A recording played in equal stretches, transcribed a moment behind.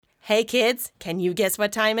Hey kids, can you guess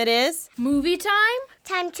what time it is? Movie time?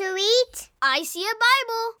 Time to eat. I see a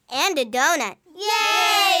Bible. And a donut.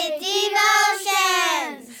 Yay!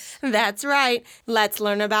 Devotions! That's right. Let's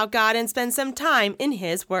learn about God and spend some time in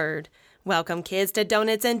His Word. Welcome, kids, to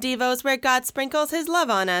Donuts and Devos, where God sprinkles His love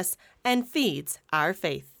on us and feeds our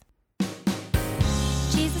faith.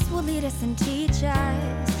 Jesus will lead us and teach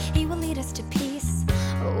us. He will lead us to peace.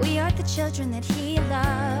 We are the children that He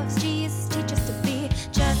loves. Jesus, teach us to be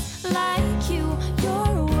just like You.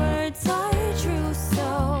 Your words are true,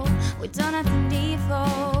 so with Donuts and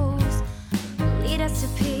Devos, lead us to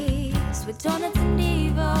peace. With Donuts and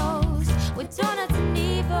Devos, with Donuts and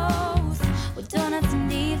Devos, with Donuts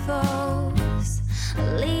and Devos,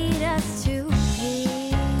 lead us to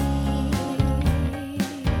peace.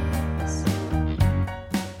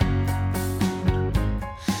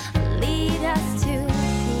 Lead us to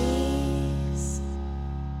peace.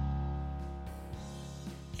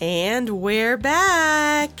 And we're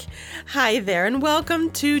back. Hi there, and welcome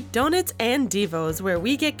to Donuts and Devos, where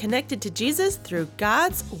we get connected to Jesus through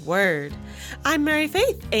God's Word. I'm Mary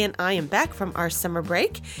Faith, and I am back from our summer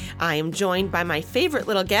break. I am joined by my favorite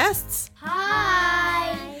little guests.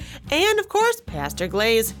 Hi! And, of course, Pastor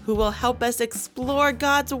Glaze, who will help us explore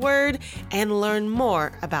God's Word and learn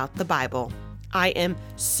more about the Bible. I am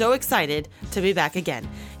so excited to be back again.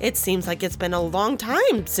 It seems like it's been a long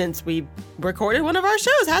time since we recorded one of our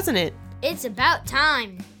shows, hasn't it? It's about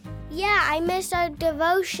time. Yeah, I missed our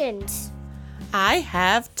devotions. I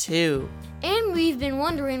have too. And we've been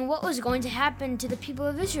wondering what was going to happen to the people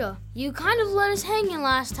of Israel. You kind of let us hanging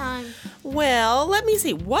last time. Well, let me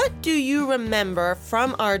see. What do you remember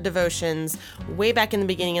from our devotions way back in the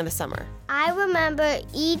beginning of the summer? I remember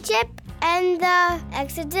Egypt and the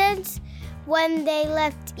Exodus when they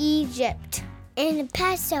left Egypt and the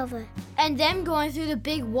Passover. And them going through the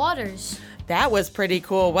big waters. That was pretty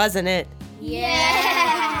cool, wasn't it?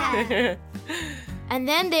 Yeah! And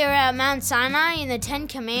then they were at Mount Sinai in the 10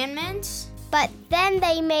 Commandments. But then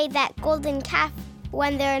they made that golden calf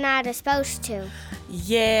when they're not supposed to.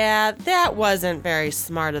 Yeah, that wasn't very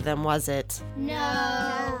smart of them, was it? No.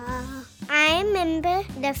 I remember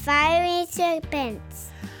the fiery serpents.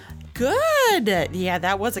 Good! Yeah,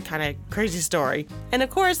 that was a kind of crazy story. And of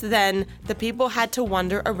course, then the people had to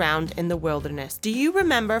wander around in the wilderness. Do you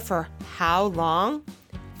remember for how long?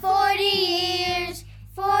 40 years,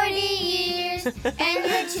 40 years, and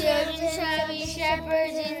your children shall be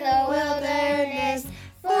shepherds in the wilderness.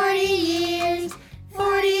 40 years,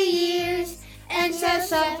 40 years, and shall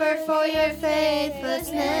suffer for your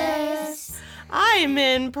faithlessness. I'm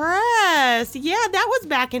impressed. Yeah, that was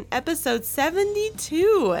back in episode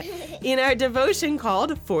 72 in our devotion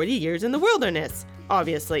called 40 Years in the Wilderness.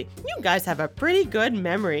 Obviously, you guys have a pretty good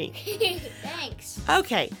memory. Thanks.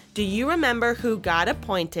 Okay, do you remember who God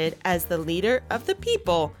appointed as the leader of the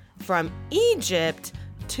people from Egypt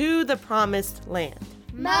to the promised land?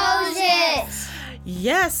 Moses.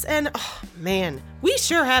 Yes, and oh man, we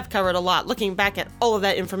sure have covered a lot looking back at all of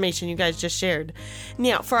that information you guys just shared.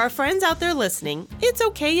 Now, for our friends out there listening, it's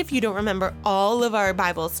okay if you don't remember all of our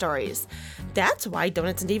Bible stories. That's why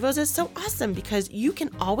Donuts and Devos is so awesome, because you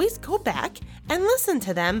can always go back and listen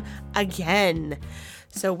to them again.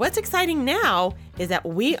 So what's exciting now is that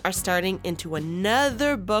we are starting into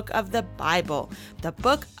another book of the Bible, the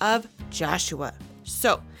book of Joshua.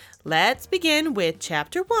 So let's begin with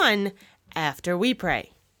chapter 1 after we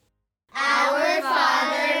pray. Our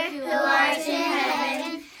Father, who art in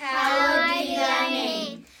heaven, hallowed be thy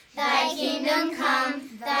name. Thy kingdom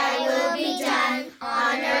come, thy will be done,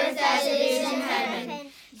 on earth as it is in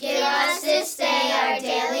heaven. Give us this day our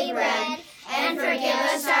daily bread, and forgive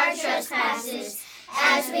us our trespasses,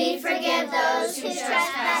 as we forgive those who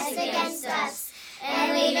trespass against us.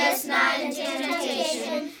 And lead us not into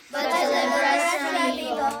temptation, but deliver us from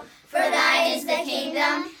evil. For thine is the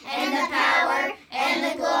kingdom, and the power, and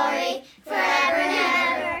the glory, forever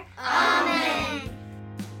and ever. Amen.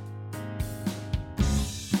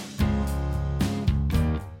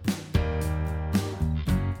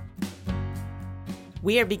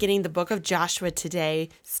 We are beginning the book of Joshua today,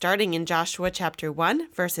 starting in Joshua chapter 1,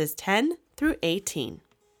 verses 10 through 18.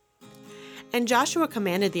 And Joshua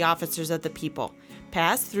commanded the officers of the people,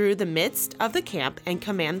 pass through the midst of the camp and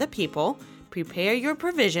command the people, prepare your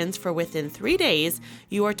provisions, for within 3 days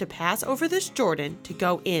you are to pass over this Jordan to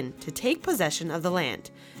go in to take possession of the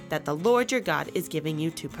land that the Lord your God is giving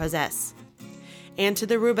you to possess. And to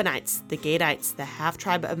the Reubenites, the Gadites, the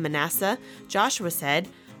half-tribe of Manasseh, Joshua said,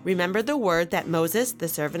 remember the word that Moses, the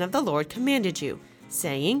servant of the Lord, commanded you,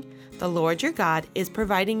 saying, the Lord your God is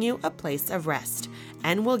providing you a place of rest,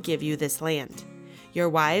 and will give you this land. Your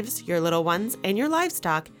wives, your little ones, and your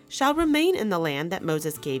livestock shall remain in the land that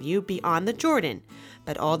Moses gave you beyond the Jordan.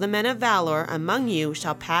 But all the men of valor among you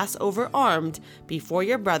shall pass over armed before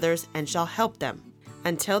your brothers and shall help them,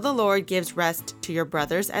 until the Lord gives rest to your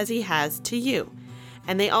brothers as he has to you.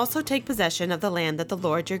 And they also take possession of the land that the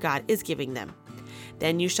Lord your God is giving them.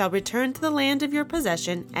 Then you shall return to the land of your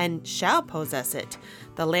possession and shall possess it,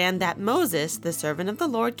 the land that Moses, the servant of the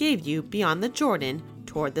Lord, gave you beyond the Jordan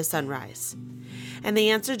toward the sunrise. And they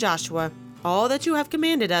answered Joshua, all that you have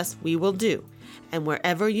commanded us we will do, and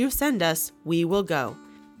wherever you send us we will go.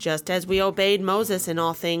 Just as we obeyed Moses in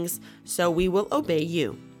all things, so we will obey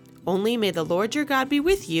you. Only may the Lord your God be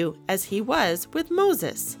with you as he was with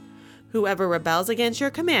Moses. Whoever rebels against your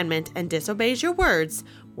commandment and disobeys your words,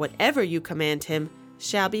 whatever you command him,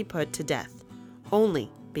 shall be put to death. Only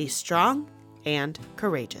be strong and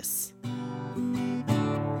courageous.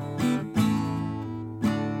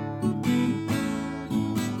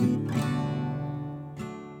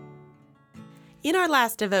 In our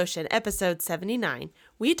last devotion, episode 79,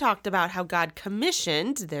 we talked about how God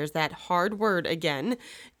commissioned, there's that hard word again,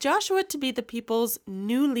 Joshua to be the people's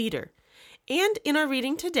new leader. And in our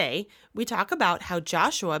reading today, we talk about how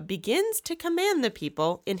Joshua begins to command the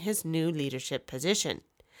people in his new leadership position.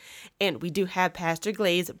 And we do have Pastor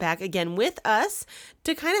Glaze back again with us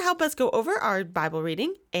to kind of help us go over our Bible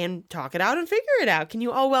reading and talk it out and figure it out. Can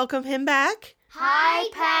you all welcome him back? Hi,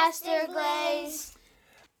 Pastor Glaze.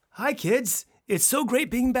 Hi, kids. It's so great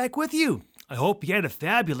being back with you. I hope you had a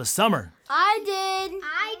fabulous summer. I did.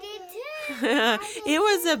 I did too. It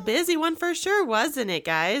was a busy one for sure, wasn't it,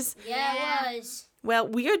 guys? Yeah, it was. Well,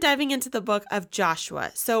 we are diving into the book of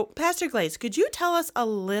Joshua. So, Pastor Glaze, could you tell us a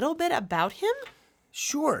little bit about him?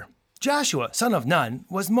 Sure. Joshua, son of Nun,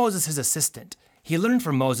 was Moses' assistant. He learned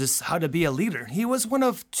from Moses how to be a leader. He was one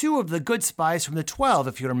of 2 of the good spies from the 12,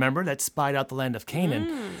 if you remember, that spied out the land of Canaan.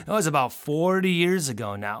 That was about 40 years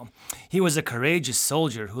ago now. He was a courageous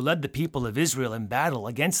soldier who led the people of Israel in battle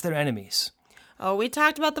against their enemies. Oh, we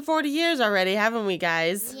talked about the 40 years already, haven't we,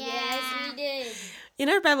 guys? Yes, we did. In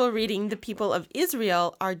our Bible reading, the people of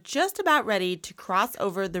Israel are just about ready to cross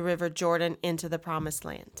over the river Jordan into the Promised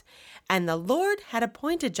Land. And the Lord had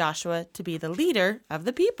appointed Joshua to be the leader of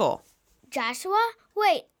the people. Joshua?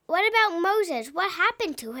 Wait, what about Moses? What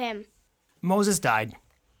happened to him? Moses died,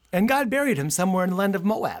 and God buried him somewhere in the land of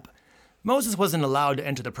Moab. Moses wasn't allowed to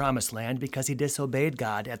enter the Promised Land because he disobeyed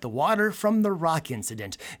God at the water from the rock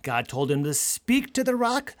incident. God told him to speak to the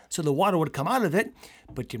rock so the water would come out of it.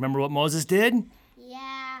 But do you remember what Moses did?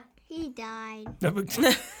 Yeah, he died.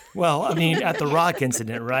 Well, at the rock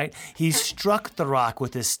incident, right? He struck the rock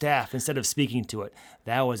with his staff instead of speaking to it.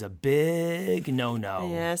 That was a big no-no.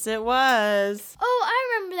 Yes, it was. Oh,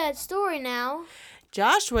 I remember that story now.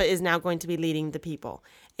 Joshua is now going to be leading the people.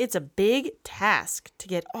 It's a big task to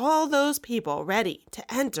get all those people ready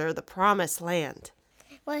to enter the Promised Land.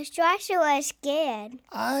 Was Joshua scared?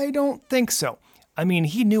 I don't think so.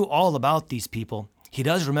 He knew all about these people. He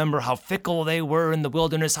does remember how fickle they were in the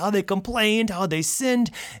wilderness, how they complained, how they sinned,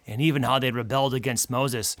 and even how they rebelled against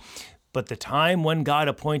Moses. But the time when God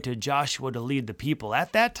appointed Joshua to lead the people,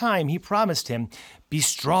 at that time he promised him, "Be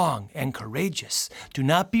strong and courageous. Do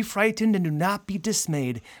not be frightened and do not be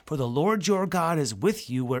dismayed, for the Lord your God is with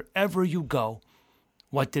you wherever you go."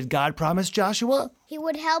 What did God promise Joshua? He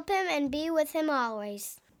would help him and be with him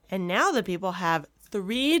always. And now the people have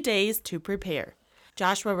 3 days to prepare.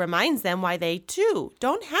 Joshua reminds them why they, too,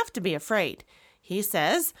 don't have to be afraid. He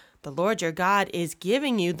says, the Lord your God is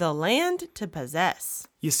giving you the land to possess.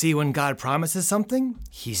 You see, when God promises something,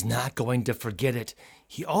 he's not going to forget it.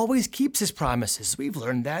 He always keeps his promises. We've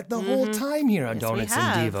learned that the whole time here on Yes, Donuts we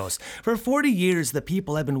and have. Devos. For 40 years, the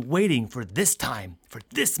people have been waiting for this time, for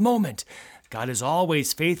this moment. God is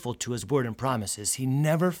always faithful to his word and promises. He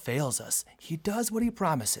never fails us. He does what he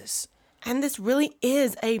promises. And this really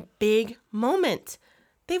is a big moment.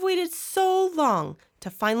 They've waited so long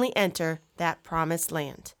to finally enter that promised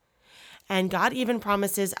land. And God even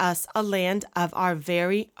promises us a land of our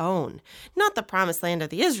very own. Not the promised land of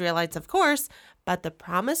the Israelites, of course, but the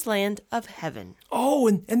promised land of heaven. Oh,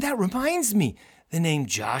 and that reminds me. The name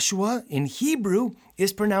Joshua in Hebrew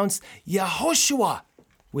is pronounced Yehoshua,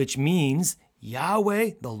 which means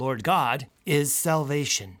Yahweh, the Lord God, is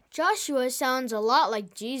salvation. Joshua sounds a lot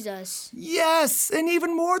like Jesus. Yes, and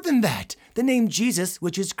even more than that. The name Jesus,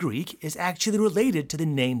 which is Greek, is actually related to the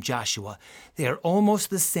name Joshua. They are almost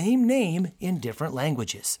the same name in different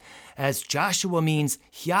languages. As Joshua means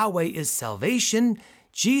Yahweh is salvation,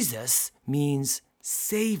 Jesus means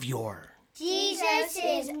Savior. Jesus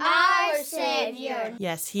is our Savior.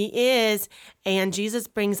 Yes, he is. And Jesus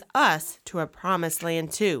brings us to a promised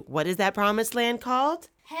land too. What is that promised land called?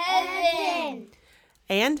 Heaven.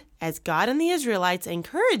 And as God and the Israelites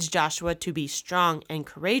encouraged Joshua to be strong and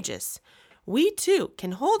courageous, we too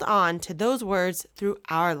can hold on to those words through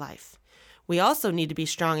our life. We also need to be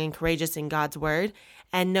strong and courageous in God's word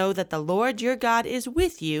and know that the Lord your God is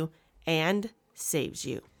with you and saves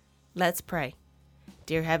you. Let's pray.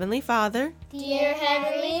 Dear Heavenly Father, Dear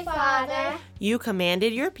Heavenly Father, you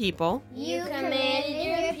commanded your people you commanded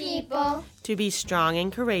your people to be strong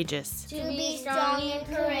and courageous. to be strong and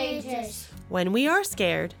courageous. When we are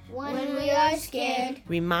scared, When we are scared,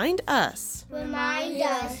 remind us remind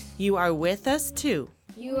us you are with us too,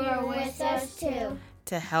 you are with us too,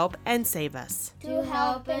 to help and save us. to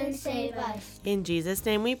help and save us. In Jesus'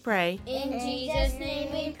 name we pray. In Jesus'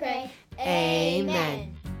 name we pray.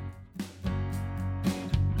 Amen.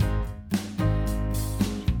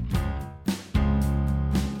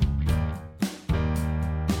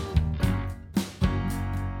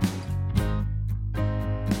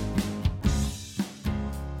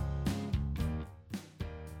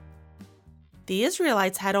 The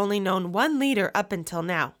Israelites had only known one leader up until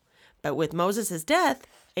now, but with Moses' death,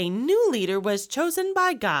 a new leader was chosen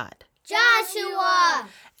by God. Joshua!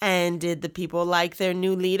 And did the people like their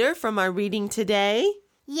new leader from our reading today?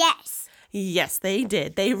 Yes. Yes, they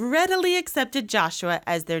did. They readily accepted Joshua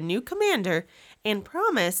as their new commander and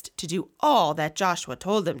promised to do all that Joshua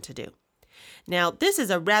told them to do. Now, this is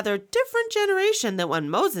a rather different generation than what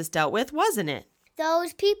Moses dealt with, wasn't it?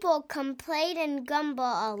 Those people complained and grumbled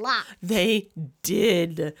a lot. They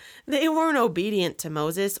did. They weren't obedient to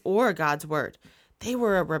Moses or God's word. They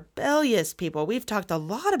were a rebellious people. We've talked a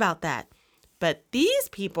lot about that. But these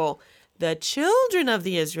people, the children of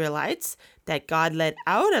the Israelites that God led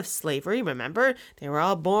out of slavery, remember, they were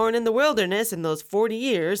all born in the wilderness in those 40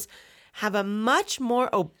 years, have a much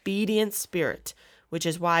more obedient spirit, which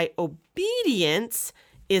is why obedience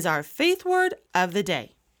is our faith word of the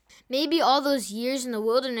day. Maybe all those years in the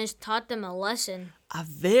wilderness taught them a lesson. A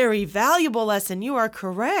very valuable lesson. You are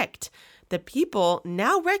correct. The people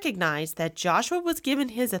now recognize that Joshua was given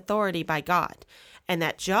his authority by God and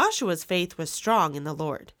that Joshua's faith was strong in the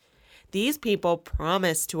Lord. These people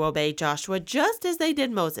promised to obey Joshua just as they did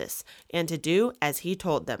Moses and to do as he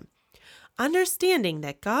told them, understanding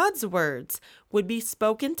that God's words would be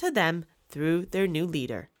spoken to them through their new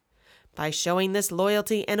leader. By showing this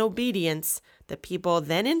loyalty and obedience, the people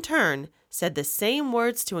then in turn said the same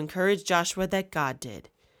words to encourage Joshua that God did.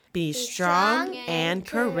 Be strong and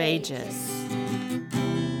courageous.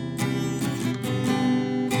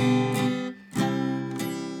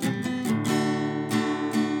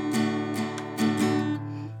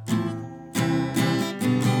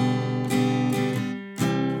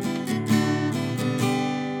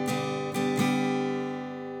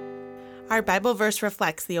 Our Bible verse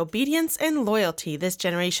reflects the obedience and loyalty this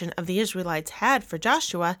generation of the Israelites had for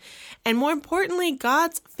Joshua, and more importantly,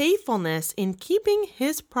 God's faithfulness in keeping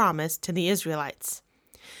his promise to the Israelites.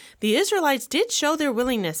 The Israelites did show their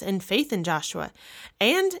willingness and faith in Joshua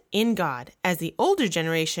and in God, as the older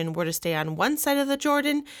generation were to stay on one side of the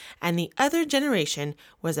Jordan, and the other generation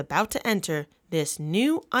was about to enter this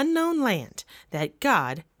new unknown land that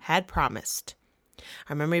God had promised.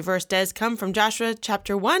 Our memory verse does come from Joshua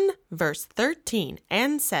chapter 1, verse 13,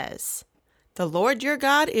 and says, "The Lord your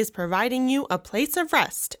God is providing you a place of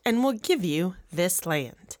rest and will give you this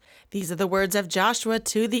land." These are the words of Joshua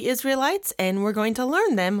to the Israelites, and we're going to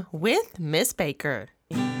learn them with Miss Baker.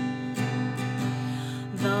 The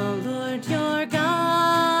Lord your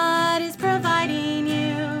God is providing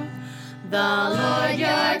you. The Lord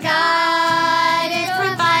your God is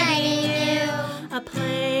providing you a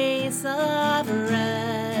place of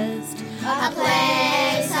rest. A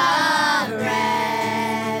place of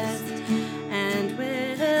rest. And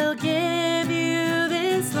will give you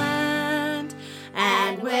this land.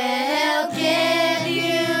 And will give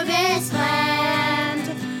you this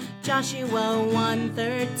land. Joshua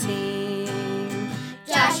 1:13.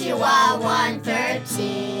 Joshua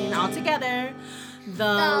 1:13. All together.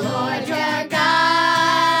 The Lord your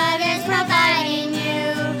God is providing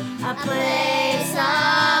you a place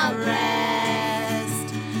of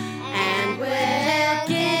rest, and will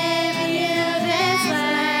give you this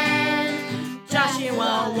land.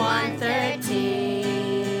 Joshua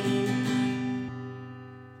 1:13.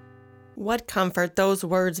 What comfort those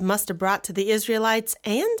words must have brought to the Israelites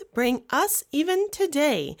and bring us even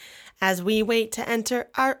today as we wait to enter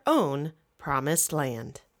our own promised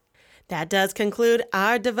land. That does conclude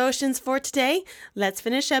our devotions for today. Let's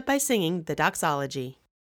finish up by singing the doxology.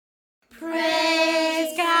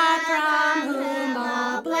 Praise God from whom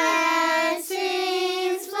all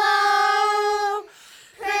blessings flow.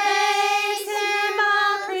 Praise Him,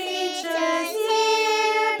 all creatures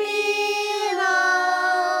here below.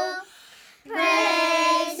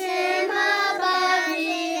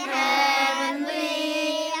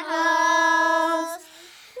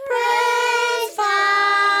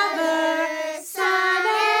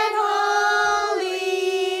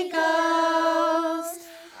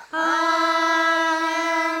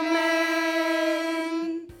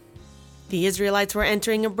 The Israelites were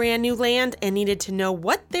entering a brand new land and needed to know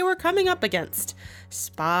what they were coming up against.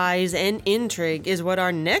 Spies and intrigue is what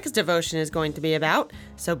our next devotion is going to be about,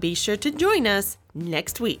 so be sure to join us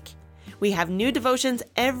next week. We have new devotions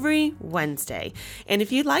every Wednesday, and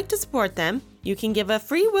if you'd like to support them, you can give a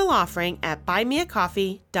free will offering at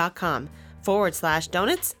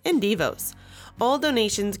buymeacoffee.com/donuts and devos. All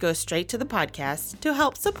donations go straight to the podcast to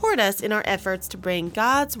help support us in our efforts to bring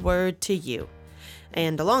God's Word to you.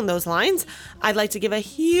 And along those lines, I'd like to give a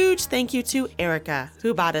huge thank you to Erica,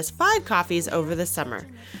 who bought us 5 coffees over the summer.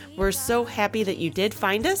 We're so happy that you did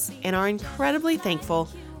find us and are incredibly thankful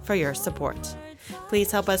for your support. Please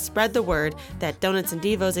help us spread the word that Donuts and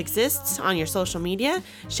Devos exists on your social media.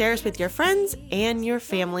 Share us with your friends and your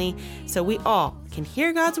family so we all can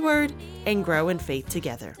hear God's Word and grow in faith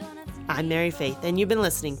together. I'm Mary Faith, and you've been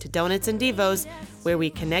listening to Donuts and Devos, where we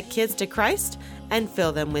connect kids to Christ and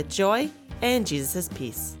fill them with joy and Jesus'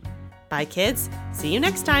 peace. Bye, kids. See you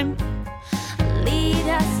next time.